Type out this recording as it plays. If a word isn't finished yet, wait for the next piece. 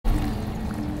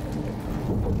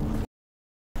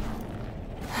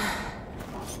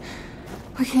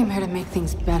We came here to make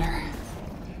things better.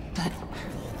 But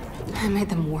I made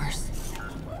them worse.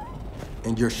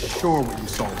 And you're sure what you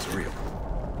saw was real?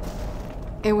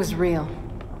 It was real.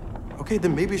 Okay,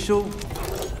 then maybe she'll,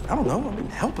 I don't know,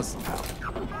 help us somehow.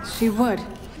 She would,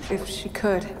 if she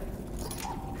could.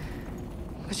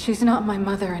 But she's not my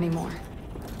mother anymore.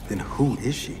 Then who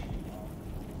is she?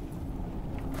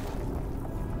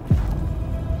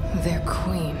 Their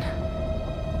queen.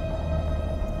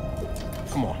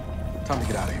 Come on, time to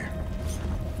get out of here.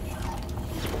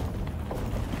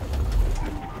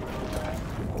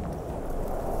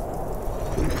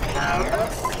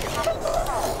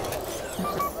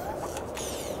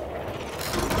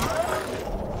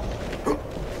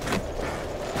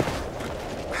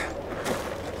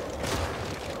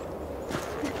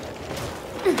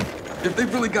 If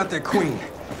they've really got their queen,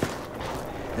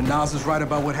 and Nas is right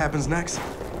about what happens next,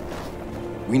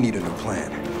 we need a new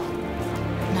plan.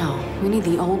 No, we need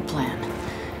the old plan.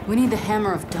 We need the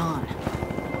Hammer of Dawn.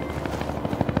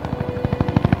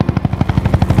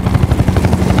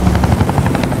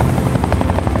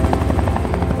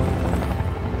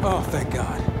 Oh, thank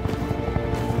God.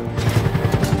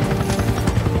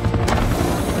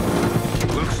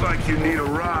 Looks like you need a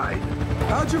ride.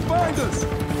 How'd you find us?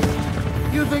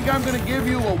 You think I'm gonna give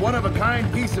you a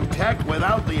one-of-a-kind piece of tech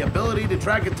without the ability to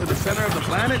track it to the center of the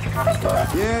planet?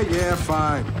 Yeah,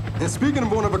 fine. And speaking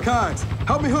of one-of-a-kinds,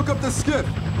 help me hook up this skiff.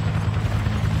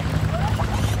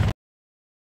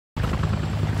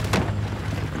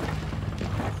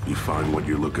 You find what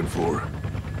you're looking for?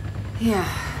 Yeah.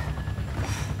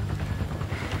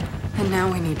 And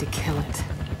now we need to kill it.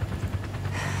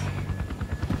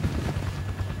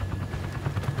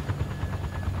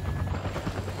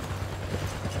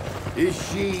 Is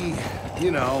she,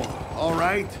 all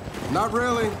right? Not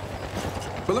really.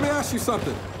 But let me ask you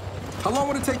something. How long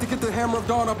would it take to get the Hammer of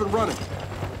Dawn up and running?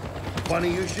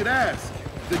 Funny you should ask.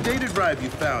 The data drive you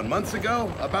found months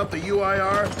ago about the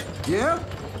UIR? Yeah?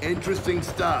 Interesting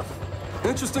stuff.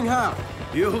 Interesting how?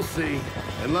 You'll see.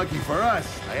 And lucky for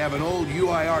us, I have an old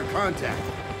UIR contact.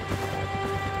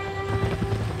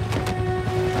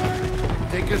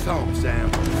 Take us home,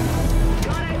 Sam.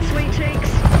 Got it, sweet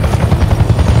cheeks.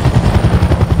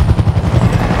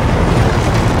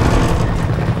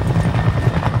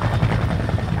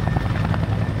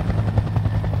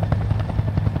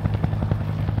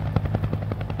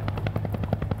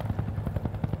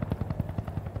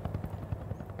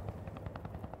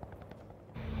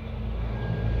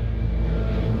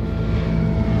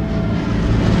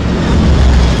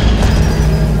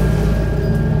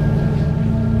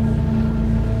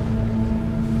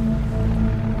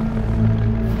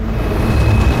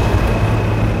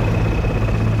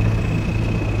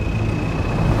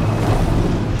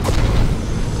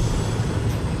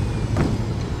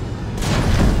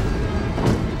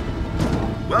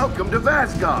 Welcome to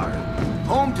Vasgar,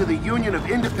 home to the Union of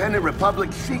Independent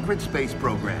Republic's secret space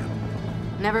program.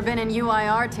 Never been in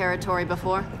UIR territory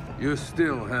before. You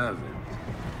still haven't.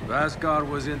 Vasgar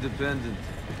was independent.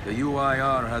 The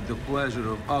UIR had the pleasure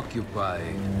of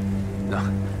occupying... No,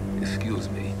 excuse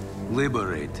me,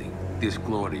 liberating this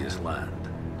glorious land.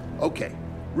 Okay,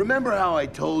 remember how I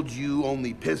told you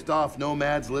only pissed-off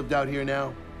nomads lived out here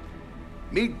now?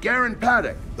 Meet Garen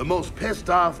Paddock, the most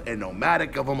pissed-off and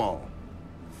nomadic of them all.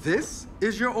 This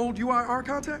is your old UIR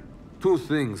contact? Two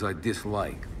things I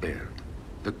dislike, Baird.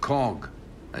 The COG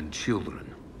and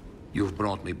children. You've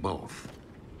brought me both.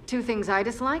 Two things I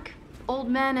dislike?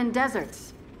 Old men and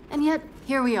deserts. And yet,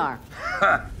 here we are.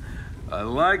 Ha! I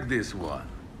like this one.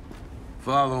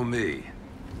 Follow me.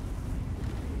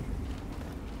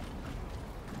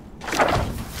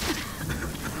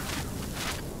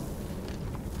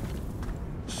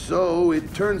 So,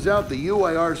 it turns out the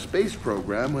UIR space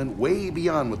program went way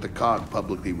beyond what the COG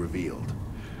publicly revealed.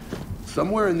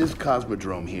 Somewhere in this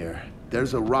cosmodrome here,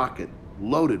 there's a rocket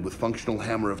loaded with functional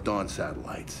Hammer of Dawn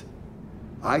satellites.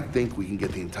 I think we can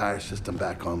get the entire system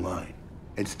back online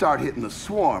and start hitting the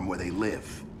swarm where they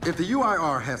live. If the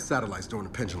UIR has satellites during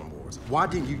the Pendulum Wars, why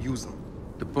didn't you use them?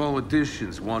 The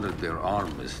politicians wanted their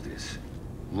armistice.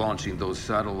 Launching those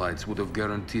satellites would have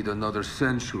guaranteed another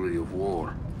century of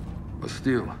war. But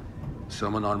still,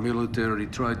 some in our military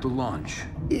tried to launch.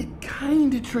 It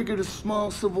kinda triggered a small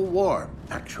civil war,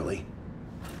 actually.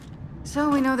 So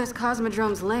we know this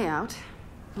Cosmodrome's layout.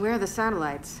 Where are the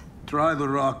satellites? Try the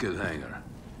rocket hangar.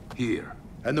 Here.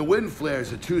 And the wind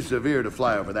flares are too severe to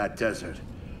fly over that desert.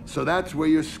 So that's where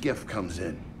your skiff comes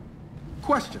in.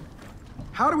 Question.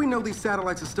 How do we know these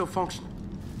satellites are still functional?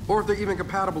 Or if they're even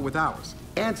compatible with ours?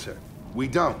 Answer. We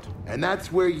don't. And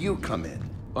that's where you come in.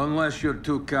 Unless you're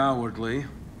too cowardly.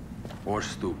 Or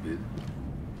stupid.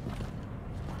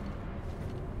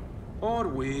 Or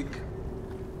weak.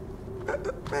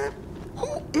 Man,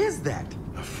 who is that?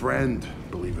 A friend,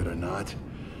 believe it or not.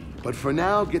 But for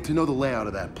now, get to know the layout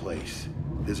of that place.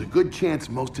 There's a good chance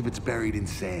most of it's buried in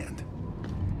sand.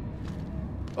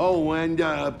 Oh, and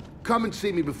come and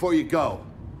see me before you go.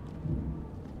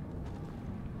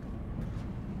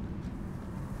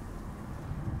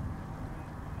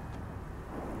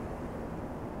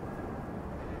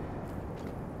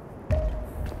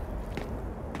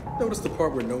 Notice the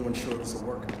part where no one showed us the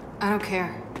work. I don't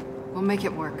care. We'll make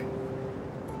it work.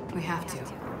 We have to.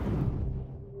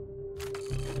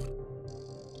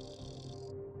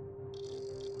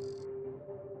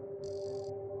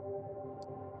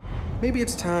 Maybe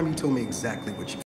it's time you told me exactly what you